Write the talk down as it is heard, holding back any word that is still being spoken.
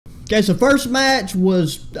Okay, so first match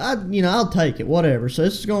was, I'll take it, whatever. So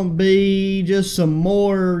this is going to be just some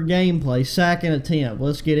more gameplay, second attempt.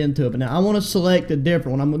 Let's get into it. But now I want to select a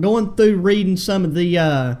different one. I'm going through reading some of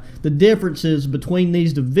the differences between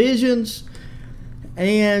these divisions.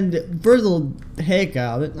 And for the heck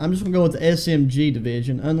of it, I'm just going to go with the SMG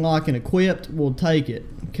division. Unlock and equipped, we'll take it.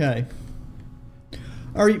 Okay.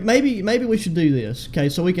 Or maybe we should do this. Okay,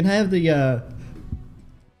 so we can have the...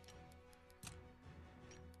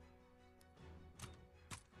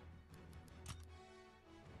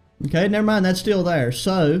 Okay, never mind, that's still there.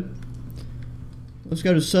 So, let's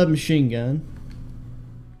go to submachine gun.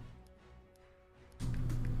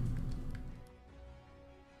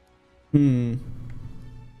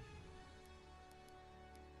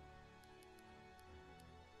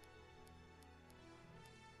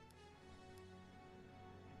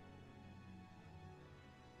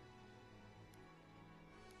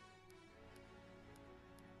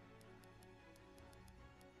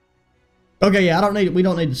 Okay, yeah, we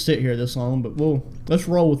don't need to sit here this long, but let's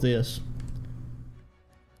roll with this.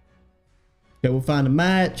 Okay, we'll find a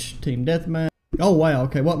match, team deathmatch. Oh wow,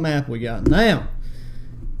 okay, what map we got now?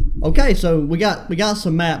 Okay, so we got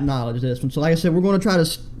some map knowledge this one. So like I said, we're going to try to, I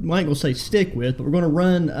ain't going to say stick with, but we're going to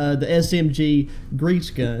run the SMG grease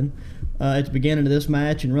gun at the beginning of this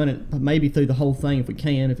match and run it maybe through the whole thing if we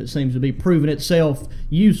can, if it seems to be proving itself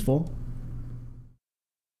useful.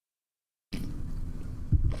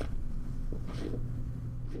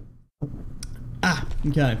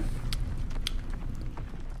 Okay.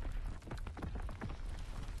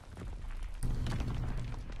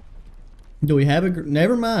 Do we have a...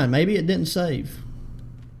 Never mind. Maybe it didn't save.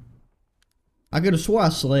 I could have swore I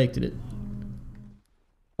selected it.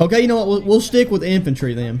 Okay, you know what? We'll stick with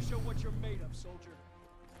infantry then.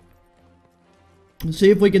 Let's see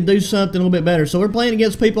if we can do something a little bit better. So we're playing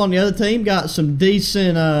against people on the other team. Got some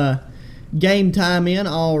decent game time in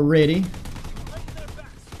already.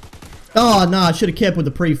 Oh, no, I should have kept with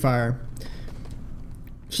the pre-fire.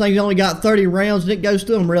 This thing's only got 30 rounds and it goes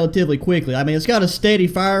through them relatively quickly. I mean, it's got a steady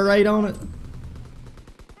fire rate on it.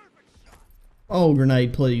 Oh,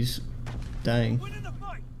 grenade, please. Dang.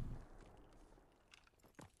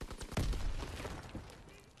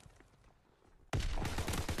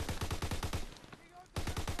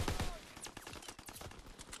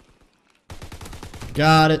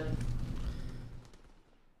 Got it.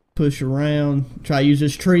 Push around. Try to use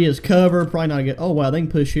this tree as cover. Probably not good. Oh wow, they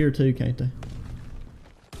can push here too, can't they?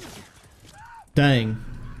 Dang.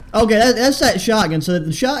 Okay, that's that shotgun. So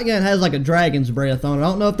the shotgun has like a dragon's breath on it. I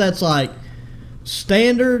don't know if that's like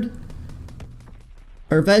standard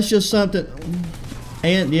or if that's just something.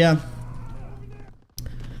 And yeah,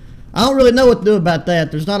 I don't really know what to do about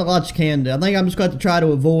that. There's not a lot you can do. I think I'm just going to try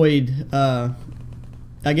to avoid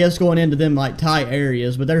I guess going into them like tight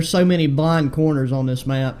areas, but there's so many blind corners on this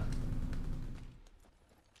map.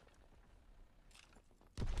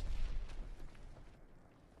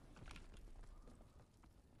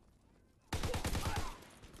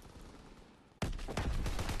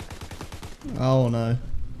 Oh no.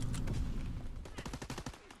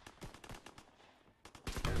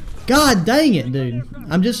 God dang it, dude.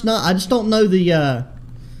 I just don't know the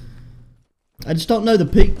I just don't know the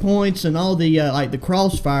peak points and all the like the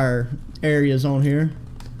crossfire areas on here.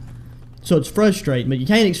 So it's frustrating, but you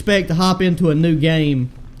can't expect to hop into a new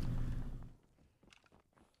game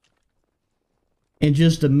and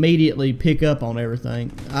just immediately pick up on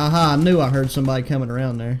everything. Aha, I knew I heard somebody coming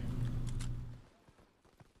around there.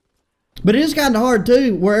 But it is kind of hard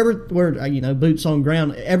too, where you know, boots on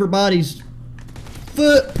ground, everybody's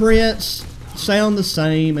footprints sound the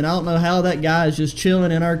same, and I don't know how that guy is just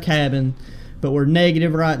chilling in our cabin. But we're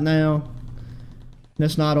negative right now.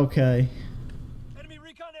 That's not okay. Enemy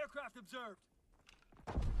recon aircraft observed.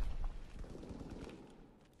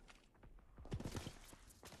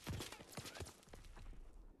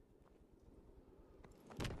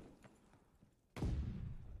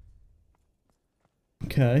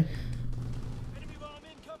 Okay. Enemy bomb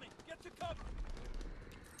incoming. Get to cover.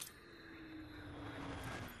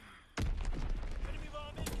 Enemy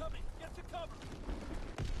bomb incoming. Get to cover.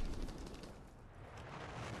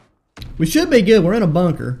 We should be good. We're in a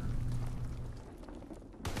bunker.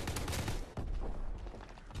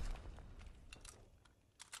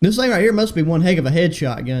 This thing right here must be one heck of a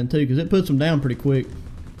headshot gun too, because it puts them down pretty quick.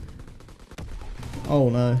 Oh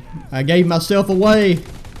no. I gave myself away.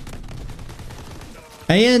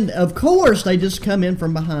 And of course they just come in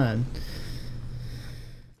from behind.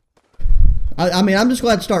 I mean, I'm just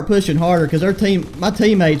glad to start pushing harder because my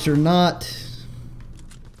teammates are not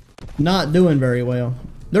doing very well.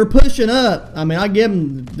 They're pushing up. I mean, I give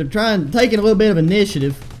them, they're taking a little bit of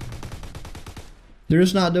initiative. They're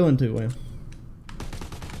just not doing too well.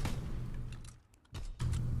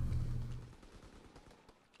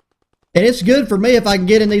 And it's good for me if I can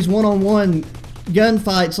get in these one-on-one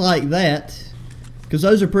gunfights like that, because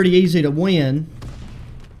those are pretty easy to win.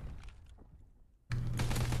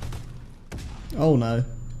 Oh no.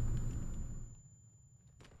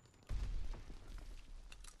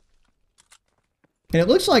 And it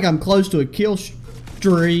looks like I'm close to a kill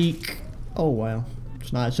streak. Oh wow.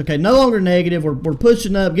 It's nice. Okay, no longer negative. We're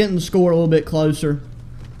pushing up, getting the score a little bit closer.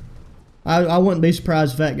 I wouldn't be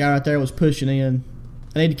surprised if that guy right there was pushing in.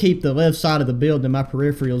 I need to keep the left side of the building in my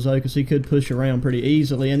peripherals though, because he could push around pretty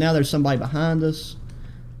easily. And now there's somebody behind us.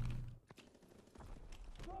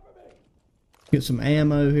 Get some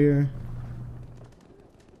ammo here.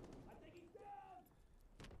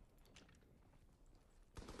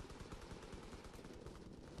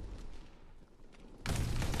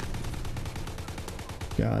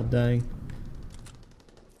 God dang.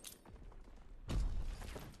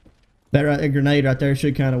 That grenade right there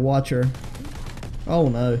should kind of watch her. Oh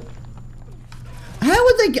no. How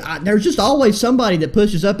would they get... There's just always somebody that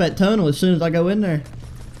pushes up that tunnel as soon as I go in there.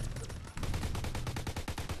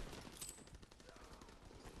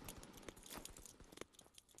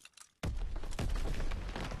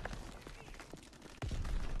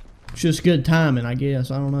 It's just good timing, I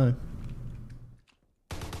guess. I don't know.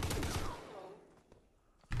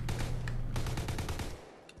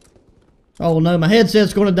 Oh no, my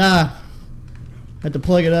headset's gonna die. Have to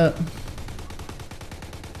plug it up.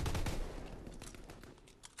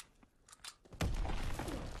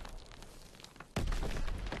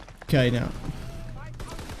 Okay, now.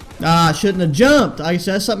 Ah, I shouldn't have jumped. I guess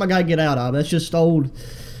that's something I gotta get out of. That's just old.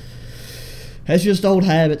 That's just old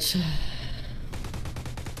habits.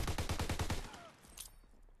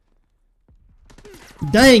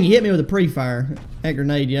 Dang, he hit me with a pre-fire. That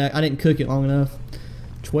grenade, yeah, I didn't cook it long enough.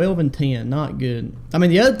 12 and 10, not good. I mean,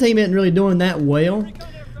 the other team isn't really doing that well,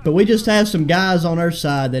 but we just have some guys on our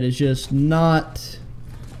side that is just not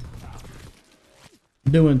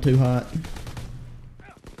doing too hot.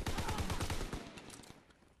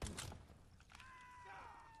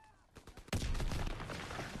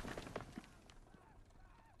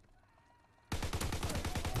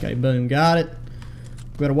 Okay, boom, got it.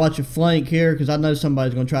 Gotta watch a flank here because I know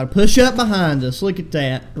somebody's gonna try to push up behind us. Look at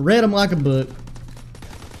that. Read them like a book.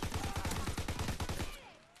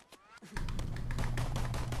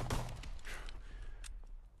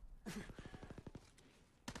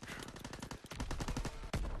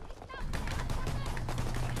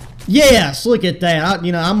 Yes, look at that.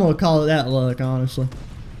 I'm gonna call it that luck, honestly.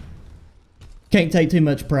 Can't take too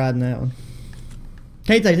much pride in that one.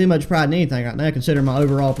 Can't take too much pride in anything right now, considering my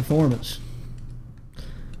overall performance.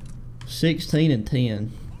 16 and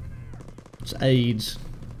 10. It's AIDS.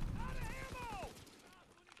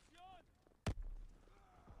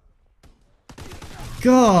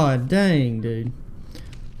 God dang, dude.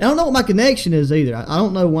 I don't know what my connection is either. I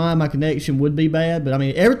don't know why my connection would be bad, but I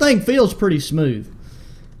mean, everything feels pretty smooth.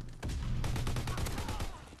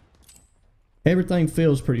 Everything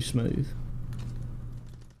feels pretty smooth.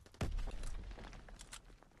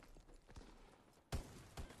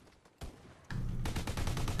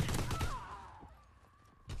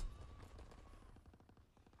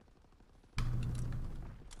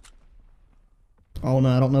 Oh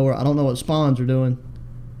no, I don't know what spawns are doing.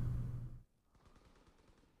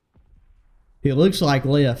 It looks like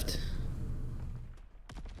left.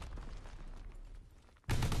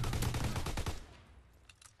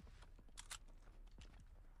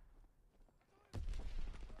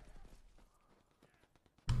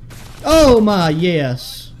 Oh my,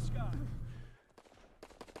 yes.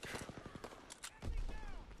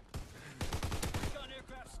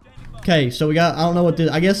 Okay, so we got, I don't know what this,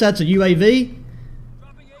 I guess that's a UAV.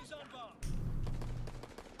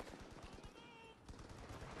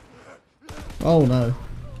 Oh no.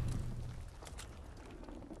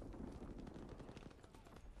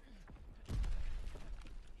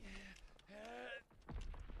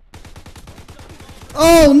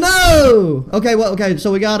 Oh no! Okay, well, okay,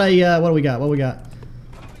 so we got a, what do we got? What do we got?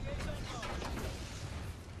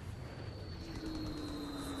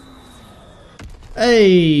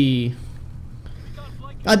 Hey!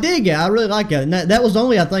 I dig it, I really like that. And that was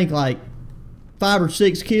only, I think, like 5 or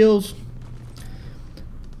 6 kills.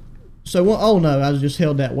 So, oh no, I just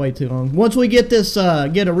held that way too long. Once we get this,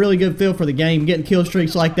 get a really good feel for the game, getting kill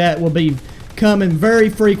streaks like that will be coming very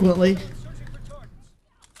frequently.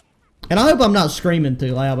 And I hope I'm not screaming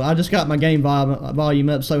too loud, but I just got my game volume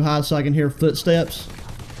up so high so I can hear footsteps.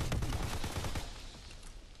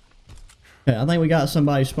 Okay, I think we got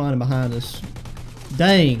somebody spawning behind us.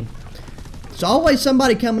 Dang. There's always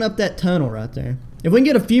somebody coming up that tunnel right there. If we can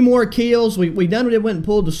get a few more kills, we done it, went and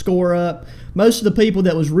pulled the score up. Most of the people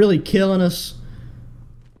that was really killing us.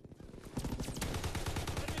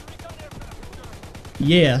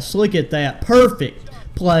 Yes, look at that. Perfect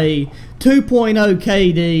play. 2.0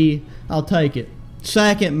 KD. I'll take it.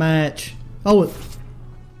 Second match. Oh,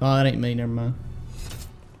 that ain't me. Never mind.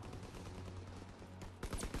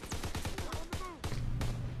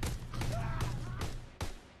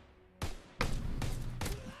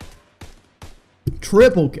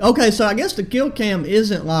 Triple. Okay, so I guess the kill cam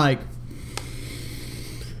isn't like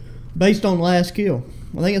based on last kill.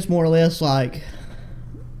 I think it's more or less like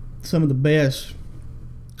some of the best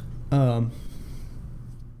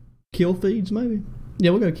kill feeds, maybe.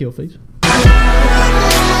 Yeah, we'll go kill feeds.